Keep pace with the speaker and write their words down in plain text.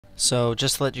So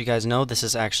just to let you guys know, this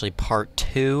is actually part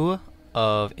 2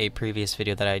 of a previous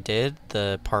video that I did.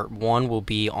 The part 1 will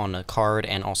be on a card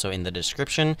and also in the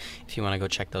description if you want to go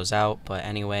check those out. But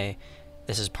anyway,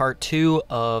 this is part 2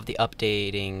 of the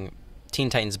updating Teen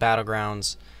Titans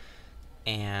Battlegrounds.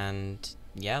 And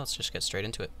yeah, let's just get straight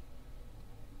into it.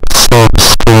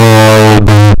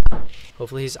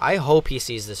 I hope he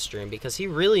sees this stream, because he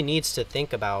really needs to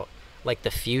think about like the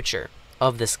future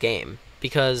of this game,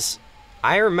 because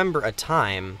I remember a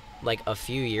time like a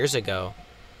few years ago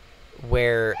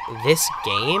where this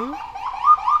game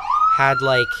had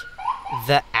like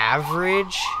the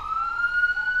average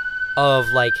of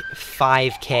like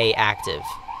 5K active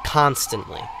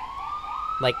constantly.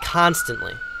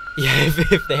 Yeah,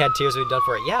 if they had tiers, we'd done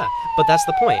for it. Yeah, but that's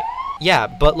the point. Yeah,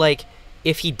 but like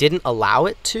if he didn't allow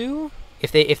it to,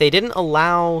 if they didn't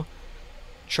allow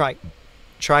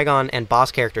Trigon and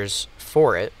boss characters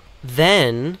for it,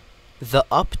 then the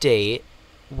update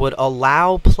would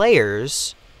allow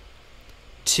players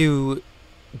to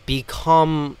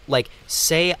become like,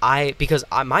 because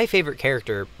my favorite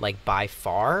character, like by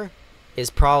far, is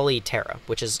probably Terra,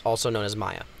 which is also known as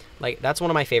Maya. Like, that's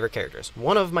one of my favorite characters.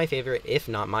 One of my favorite, if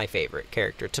not my favorite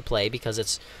character to play,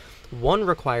 because one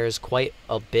requires quite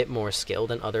a bit more skill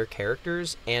than other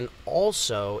characters, and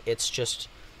also it's just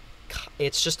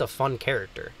a fun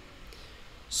character.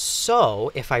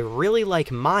 So if I really like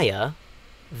Maya,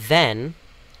 then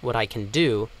what I can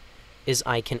do is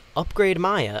I can upgrade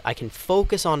Maya. I can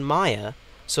focus on Maya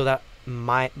so that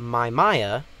my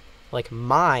Maya, like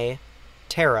my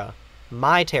Terra,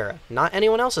 not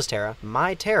anyone else's Terra,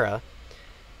 my Terra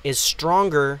is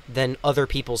stronger than other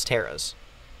people's Terras.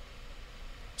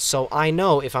 So I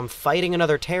know if I'm fighting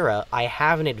another Terra, I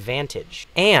have an advantage.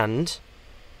 And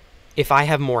if I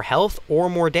have more health or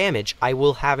more damage, I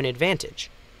will have an advantage.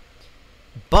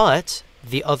 But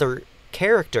the other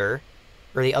character,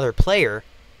 or the other player,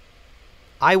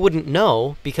 I wouldn't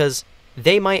know, because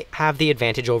they might have the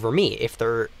advantage over me if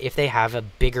they have a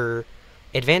bigger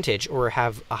advantage or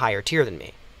have a higher tier than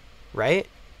me, right?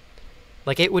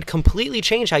 Like, it would completely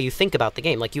change how you think about the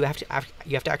game. Like, you have to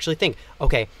actually think,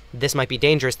 okay, this might be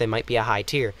dangerous, they might be a high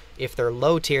tier. If they're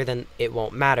low tier, then it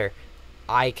won't matter.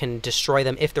 I can destroy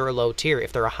them if they're a low tier.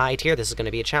 If they're a high tier, this is going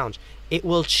to be a challenge. It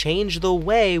will change the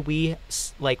way we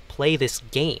like play this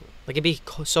game. Like, it'd be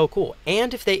so cool.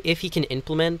 And if he can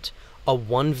implement a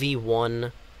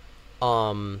 1v1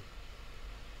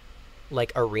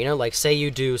 like arena, like say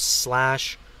you do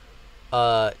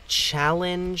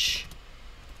challenge,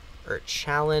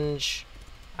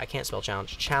 I can't spell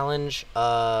challenge,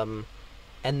 and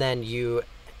then you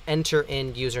enter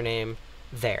in username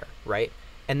there, right?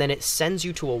 And then it sends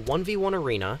you to a 1v1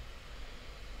 arena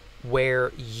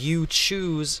where you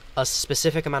choose a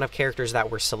specific amount of characters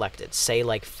that were selected. Say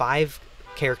like 5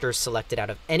 characters selected out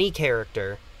of any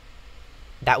character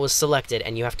that was selected,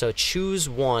 and you have to choose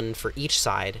one for each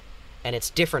side, and it's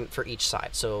different for each side.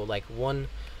 So like one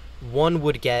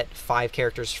would get 5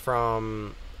 characters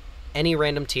from any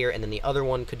random tier, and then the other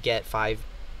one could get 5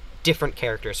 different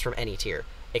characters from any tier,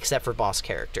 except for boss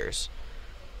characters.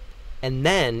 And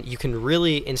then you can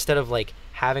really, instead of like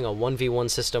having a 1v1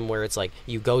 system where it's like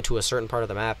you go to a certain part of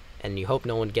the map and you hope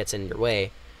no one gets in your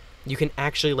way, you can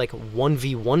actually like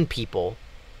 1v1 people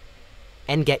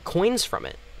and get coins from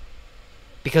it,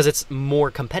 because it's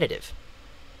more competitive,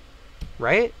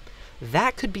 right?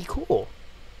 That could be cool.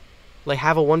 Like,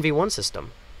 have a 1v1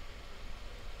 system.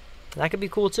 That could be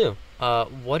cool too.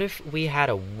 What if we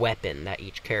had a weapon that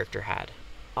each character had?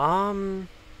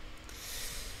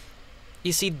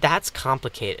 You see, that's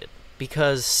complicated,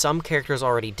 because some characters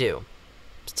already do.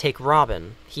 Take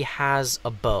Robin. He has a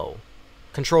bow.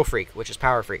 Control Freak, which is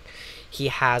Power Freak, he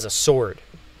has a sword.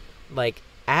 Like,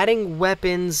 adding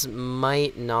weapons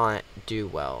might not do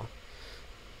well.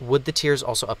 Would the tiers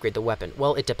also upgrade the weapon?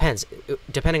 Well, it depends.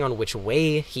 Depending on which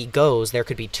way he goes, there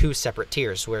could be 2 separate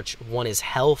tiers, which one is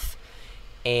health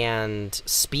and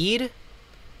speed,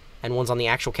 and one's on the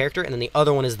actual character, and then the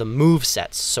other one is the move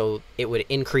sets, so it would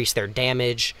increase their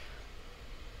damage,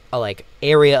 a like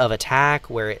area of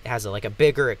attack where it has like a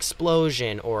bigger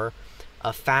explosion or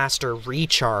a faster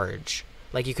recharge.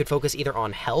 Like, you could focus either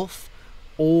on health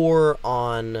or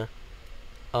on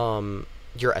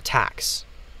your attacks.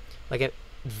 Like,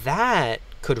 that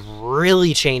could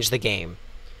really change the game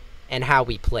and how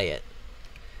we play it,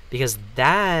 because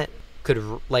that could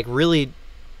like really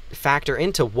factor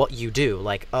into what you do.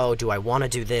 Like, oh, do I want to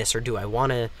do this, or do I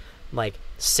want to like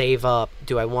save up?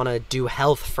 Do I want to do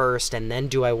health first and then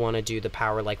do I want to do the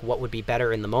power? Like, what would be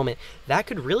better in the moment? That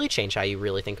could really change how you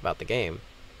really think about the game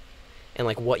and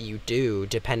like what you do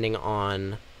depending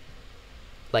on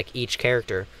like each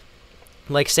character.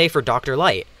 Like, say for Dr.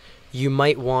 Light, you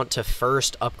might want to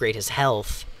first upgrade his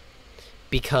health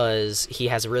because he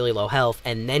has really low health,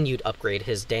 and then you'd upgrade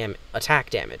his attack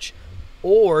damage.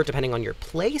 Or, depending on your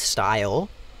play style,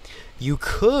 you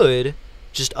could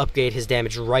just upgrade his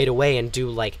damage right away and do,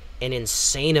 like, an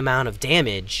insane amount of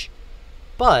damage,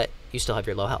 but you still have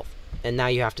your low health. And now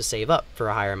you have to save up for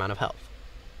a higher amount of health.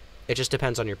 It just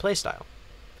depends on your playstyle.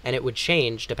 And it would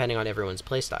change depending on everyone's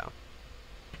playstyle.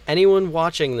 Anyone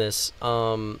watching this,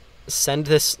 send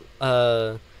this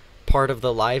part of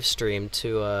the live stream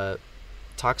to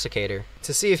Toxicator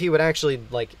to see if he would actually,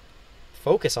 like,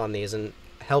 focus on these and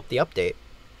help the update,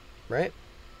 right?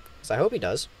 Because I hope he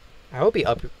does. I hope he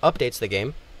updates the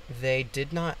game. They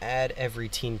did not add every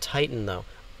Teen Titan, though.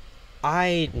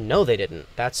 I know they didn't.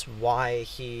 That's why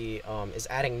he is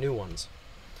adding new ones.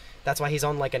 That's why he's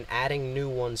on, like, an adding new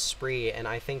ones spree, and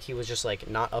I think he was just, like,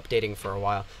 not updating for a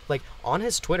while. Like, on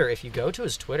his Twitter, if you go to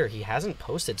his Twitter, he hasn't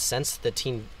posted since the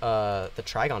Trigon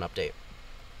update.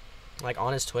 Like,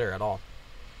 on his Twitter at all.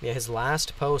 Yeah, his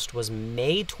last post was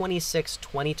May 26,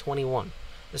 2021. It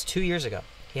was 2 years ago.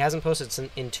 He hasn't posted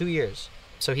in 2 years.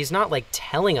 So he's not, like,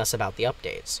 telling us about the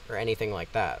updates or anything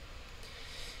like that.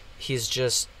 He's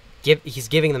just he's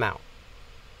giving them out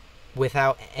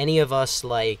without any of us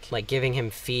like giving him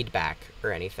feedback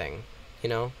or anything, you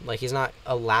know? Like, he's not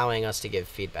allowing us to give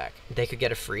feedback. They could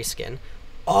get a free skin.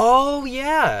 Oh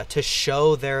yeah, to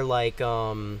show their like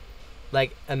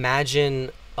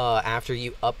imagine after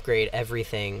you upgrade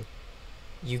everything,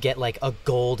 you get like a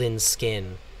golden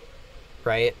skin,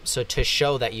 right? So to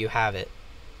show that you have it.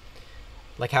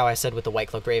 Like how I said with the White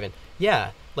Cloaked Raven.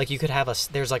 Yeah, like you could have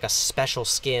there's like a special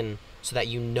skin so that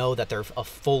you know that they're a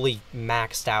fully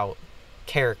maxed out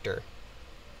character.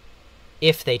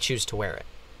 If they choose to wear it,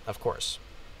 of course.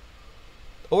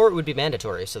 Or it would be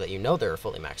mandatory so that you know they're a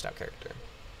fully maxed out character.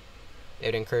 It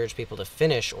would encourage people to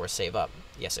finish or save up.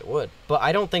 Yes, it would. But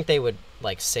I don't think they would,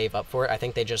 like, save up for it. I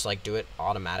think they just, like, do it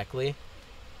automatically.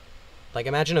 Like,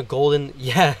 imagine a golden...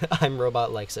 Yeah, I'm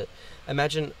Robot likes it.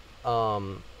 Imagine,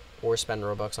 or spend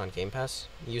Robux on Game Pass.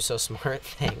 You so smart.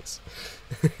 Thanks.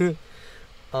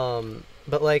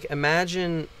 But, like,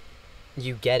 imagine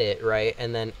you get it, right?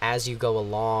 And then as you go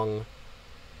along,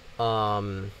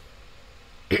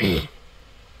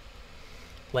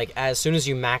 like, as soon as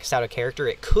you maxed out a character,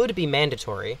 it could be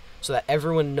mandatory so that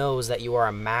everyone knows that you are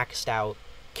a maxed out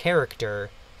character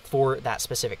for that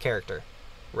specific character,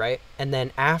 right? And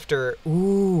then after,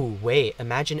 ooh, wait,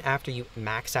 imagine after you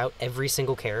max out every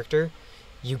single character,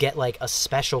 you get, like, a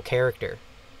special character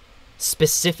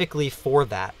specifically for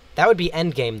that. That would be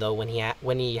endgame, though, when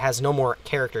he has no more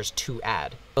characters to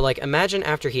add. But, like, imagine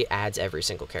after he adds every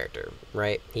single character,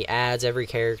 right? He adds every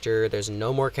character, there's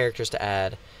no more characters to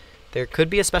add. There could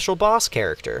be a special boss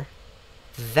character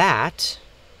that,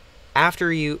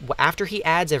 after he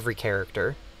adds every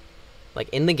character, like,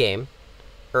 in the game,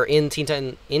 or in Teen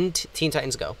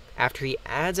Titans Go, after he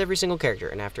adds every single character,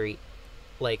 and after he,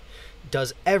 like,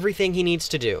 does everything he needs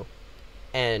to do,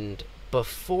 and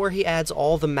before he adds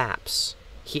all the maps,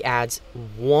 he adds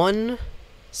one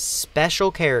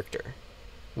special character,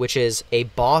 which is a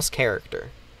boss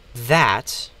character,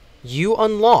 that you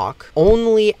unlock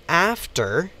only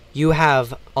after you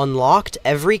have unlocked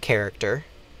every character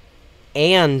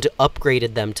and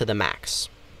upgraded them to the max.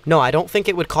 No, I don't think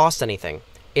it would cost anything.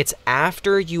 It's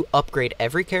after you upgrade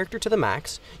every character to the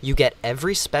max, you get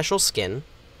every special skin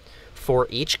for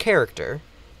each character,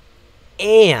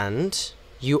 and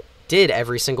you did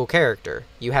every single character.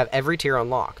 You have every tier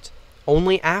unlocked.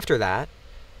 Only after that,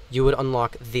 you would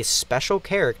unlock this special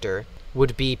character,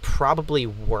 would be probably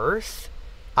worth,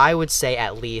 I would say,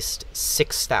 at least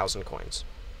 6,000 coins.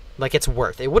 Like, it's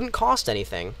worth. It wouldn't cost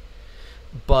anything,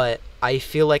 but I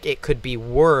feel like it could be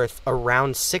worth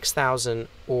around 6,000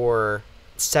 or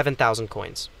 7,000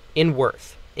 coins in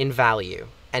worth, in value.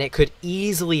 And it could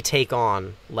easily take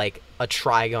on, like, a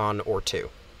Trigon or two.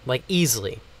 Like,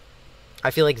 easily. I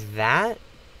feel like that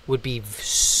would be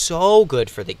so good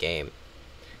for the game.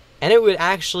 And it would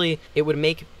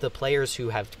make the players who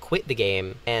have quit the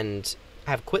game and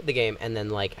then,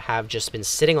 like, have just been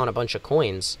sitting on a bunch of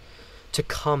coins to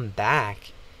come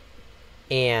back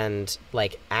and,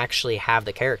 like, actually have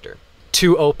the character.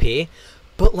 Too OP.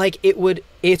 But, like,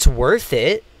 it's worth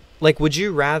it. Like, would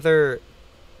you rather...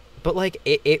 But, like,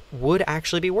 it would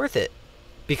actually be worth it.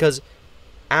 Because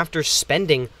after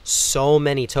spending so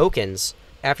many tokens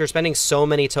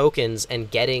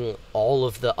and getting all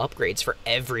of the upgrades for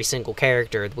every single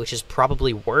character, which is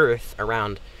probably worth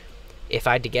around, if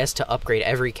I had to guess, to upgrade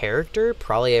every character,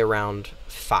 probably around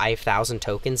 5,000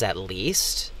 tokens at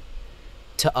least,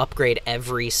 to upgrade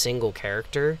every single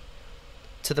character,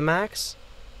 to the max,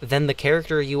 then the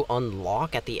character you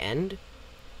unlock at the end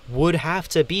would have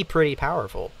to be pretty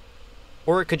powerful.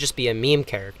 Or it could just be a meme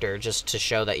character just to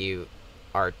show that you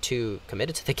are too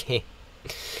committed to the game.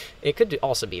 It could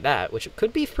also be that, which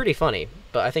could be pretty funny,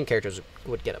 but I think characters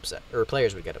would get upset, or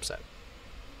players would get upset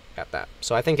at that.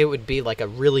 So I think it would be like a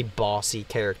really bossy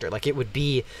character. Like, it would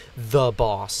be the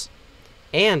boss.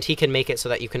 And he can make it so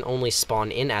that you can only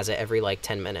spawn in as it every, like,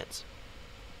 10 minutes.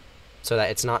 So that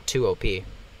it's not too OP.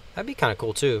 That'd be kind of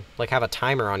cool, too. Like, have a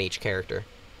timer on each character,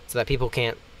 so that people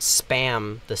can't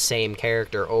spam the same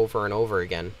character over and over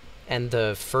again. And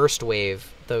the first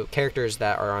wave, the characters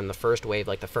that are on the first wave,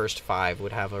 like the first 5,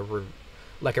 would have a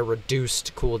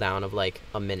reduced cooldown of like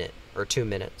a minute or 2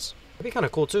 minutes. That'd be kind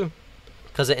of cool too,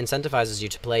 because it incentivizes you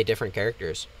to play different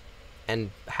characters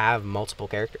and have multiple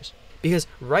characters. Because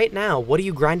right now, what are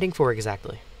you grinding for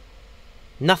exactly?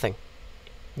 Nothing.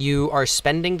 You are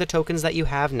spending the tokens that you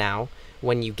have now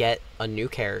when you get a new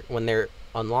character, when they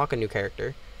unlock a new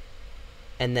character,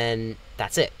 and then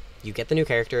that's it. You get the new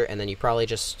character, and then you probably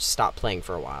just stop playing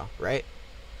for a while, right?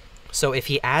 So if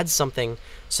he adds something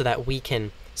so that we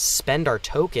can spend our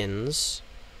tokens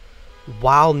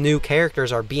while new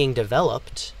characters are being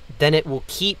developed, then it will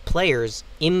keep players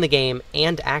in the game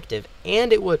and active,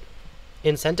 and it would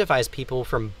incentivize people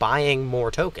from buying more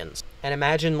tokens. And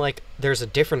imagine, like, there's a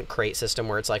different crate system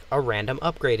where it's like a random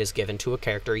upgrade is given to a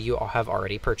character you have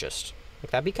already purchased.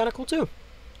 Like, that'd be kind of cool too.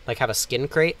 Like, have a skin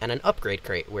crate and an upgrade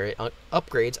crate where it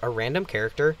upgrades a random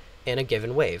character in a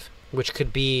given wave, which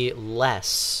could be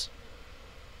less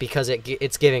because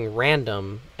it's giving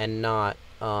random and not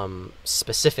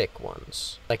specific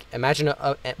ones. Like, imagine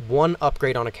one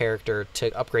upgrade on a character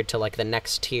to upgrade to, like, the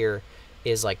next tier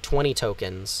is like 20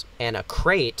 tokens, and a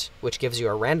crate, which gives you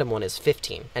a random one, is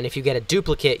 15. And if you get a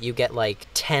duplicate, you get like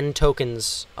 10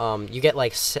 tokens. You get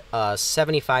like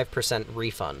 75%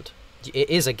 refund. It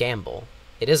is a gamble.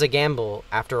 It is a gamble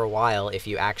after a while if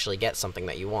you actually get something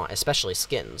that you want, especially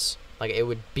skins. Like, it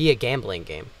would be a gambling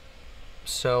game.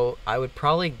 So I would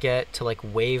probably get to like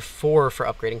wave 4 for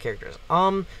upgrading characters.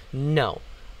 No.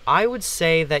 I would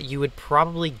say that you would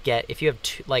probably get, if you have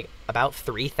like about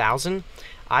 3,000,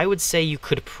 I would say you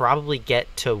could probably get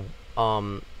to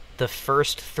the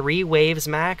first 3 waves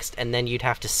maxed, and then you'd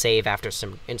have to save after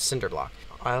Cinderblock.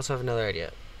 I also have another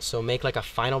idea. So make like a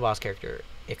final boss character.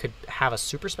 It could have a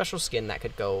super special skin that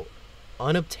could go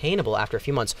unobtainable after a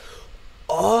few months.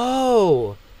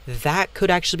 Oh, that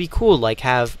could actually be cool. Like,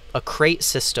 have a crate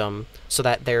system so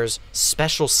that there's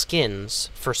special skins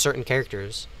for certain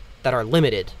characters that are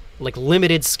limited. Like,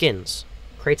 limited skins.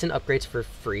 Crates and upgrades for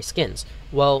free skins.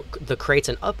 Well, the crates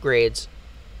and upgrades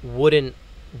wouldn't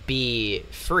be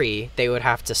free. They would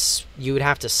have to, you would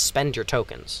have to spend your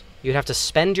tokens. You'd have to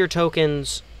spend your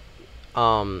tokens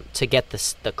to get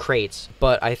the crates.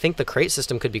 But I think the crate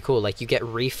system could be cool. Like, you get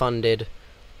refunded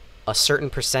a certain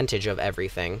percentage of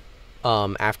everything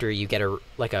after you get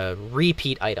a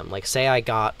repeat item. Like, say I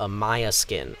got a Maya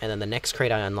skin, and then the next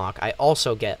crate I unlock, I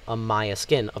also get a Maya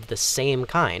skin of the same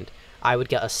kind. I would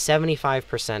get a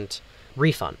 75%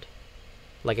 refund.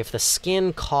 Like, if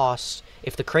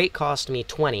the crate cost me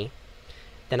 20,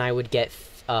 then I would get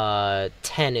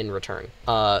 10 in return.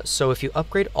 So if you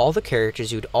upgrade all the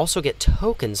characters, you'd also get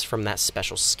tokens from that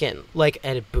special skin. Like,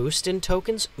 a boost in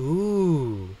tokens?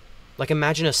 Ooh. Like,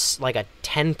 imagine a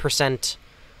 10%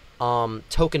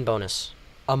 token bonus.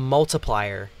 A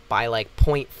multiplier by, like,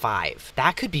 0.5.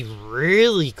 That could be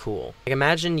really cool. Like,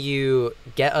 imagine you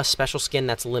get a special skin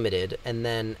that's limited, and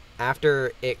then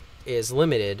after it is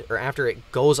limited, or after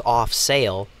it goes off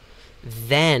sale,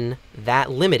 then that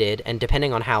limited, and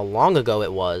depending on how long ago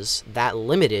it was, that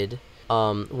limited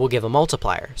will give a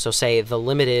multiplier. So say the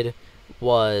limited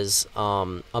was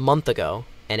a month ago,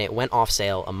 and it went off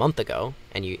sale a month ago,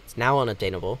 and it's now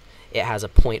unobtainable, it has a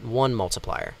 0.1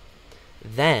 multiplier.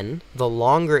 Then, the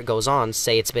longer it goes on,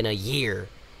 say it's been a year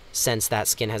since that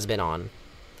skin has been on,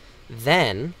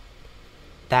 then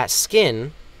that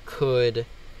skin could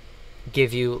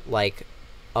give you, like,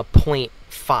 a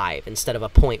 0.5 instead of a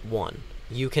 0.1.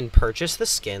 You can purchase the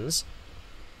skins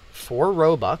for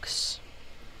Robux.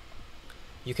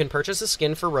 You can purchase a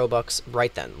skin for Robux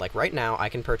right then. Like, right now, I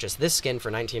can purchase this skin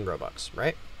for 19 Robux,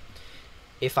 right?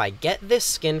 If I get this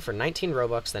skin for 19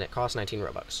 Robux, then it costs 19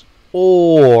 Robux.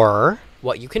 Or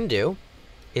what you can do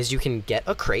is you can get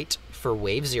a crate for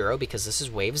Wave 0, because this is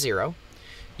Wave 0.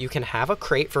 You can have a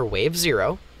crate for Wave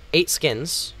 0, 8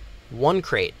 skins, 1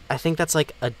 crate. I think that's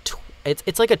like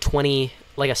it's like a 20,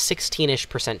 like a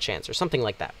 16-ish% chance or something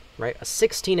like that, right? A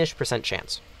 16-ish%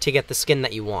 chance to get the skin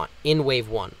that you want in Wave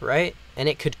 1, right? And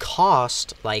it could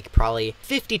cost like probably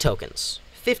 50 tokens.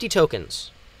 50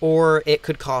 tokens Or it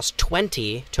could cost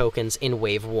 20 tokens in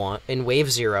wave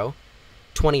 0,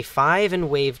 25 in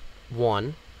wave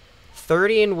 1,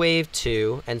 30 in wave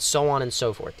 2, and so on and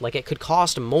so forth. Like, it could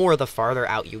cost more the farther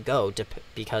out you go,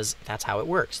 because that's how it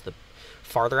works. The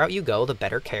farther out you go, the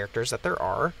better characters that there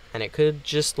are, and it could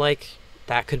just, like,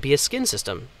 that could be a skin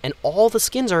system. And all the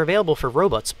skins are available for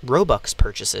Robux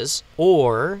purchases,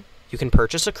 or you can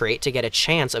purchase a crate to get a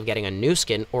chance of getting a new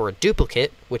skin or a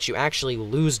duplicate, which you actually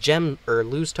lose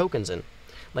lose tokens in.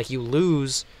 Like, you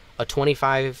lose a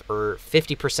 25 or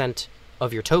 50%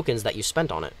 of your tokens that you spent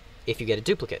on it if you get a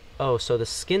duplicate. Oh, so the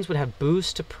skins would have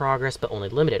boost to progress, but only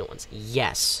limited ones.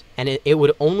 Yes. And it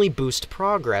would only boost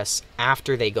progress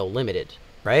after they go limited,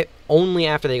 right? Only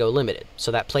after they go limited,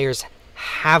 so that players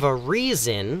have a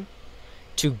reason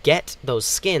to get those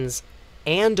skins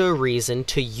and a reason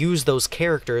to use those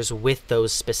characters with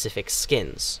those specific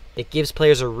skins. It gives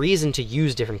players a reason to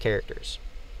use different characters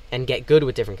and get good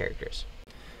with different characters.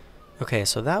 Okay,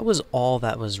 so that was all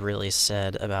that was really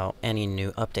said about any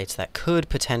new updates that could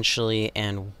potentially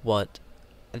and what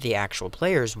the actual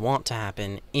players want to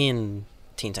happen in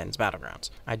Teen Titans Battlegrounds.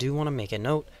 I do want to make a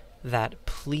note that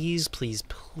please, please,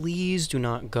 please do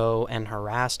not go and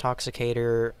harass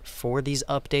Toxicator for these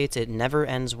updates. It never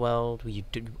ends well.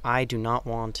 I do not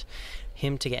want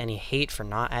him to get any hate for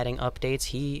not adding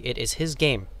updates. It is his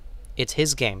game. It's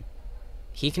his game.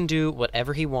 He can do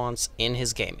whatever he wants in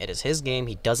his game. It is his game.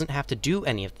 He doesn't have to do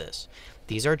any of this.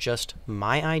 These are just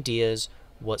my ideas,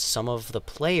 what some of the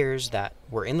players that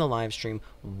were in the live stream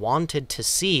wanted to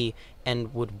see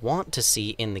and would want to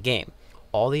see in the game.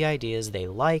 All the ideas they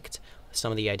liked,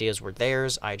 some of the ideas were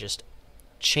theirs. I just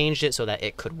changed it so that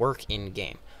it could work in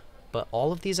game. But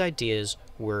all of these ideas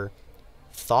were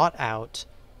thought out.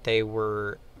 They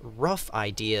were rough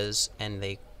ideas, and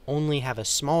they only have a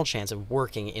small chance of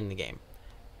working in the game.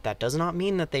 That does not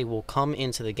mean that they will come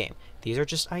into the game. These are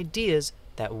just ideas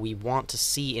that we want to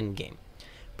see in game.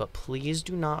 But please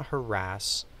do not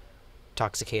harass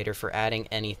Toxicator for adding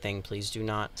anything. Please do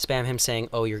not spam him saying,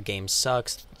 oh, your game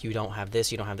sucks, you don't have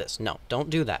this, you don't have this. No,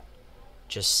 don't do that.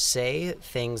 Just say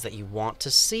things that you want to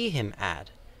see him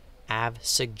add. Have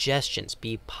suggestions.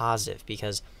 Be positive,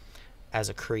 because as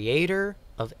a creator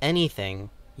of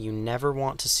anything, you never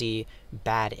want to see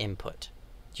bad input.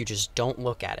 You just don't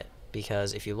look at it,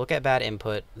 because if you look at bad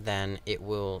input, then it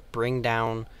will bring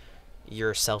down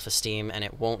your self-esteem, and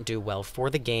it won't do well for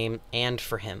the game and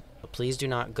for him. But please do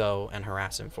not go and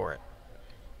harass him for it.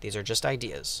 These are just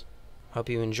ideas. Hope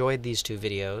you enjoyed these 2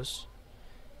 videos.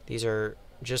 These are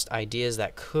just ideas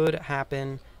that could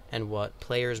happen and what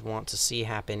players want to see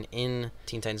happen in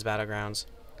Teen Titans Battlegrounds.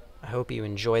 I hope you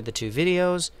enjoyed the 2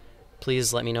 videos.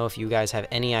 Please let me know if you guys have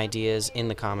any ideas in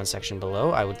the comment section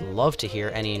below. I would love to hear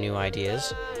any new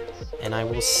ideas. And I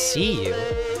will see you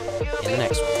in the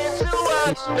next one.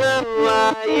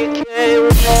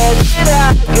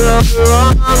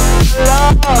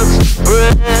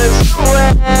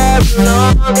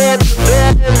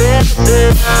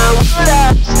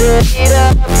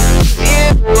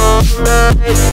 Peace.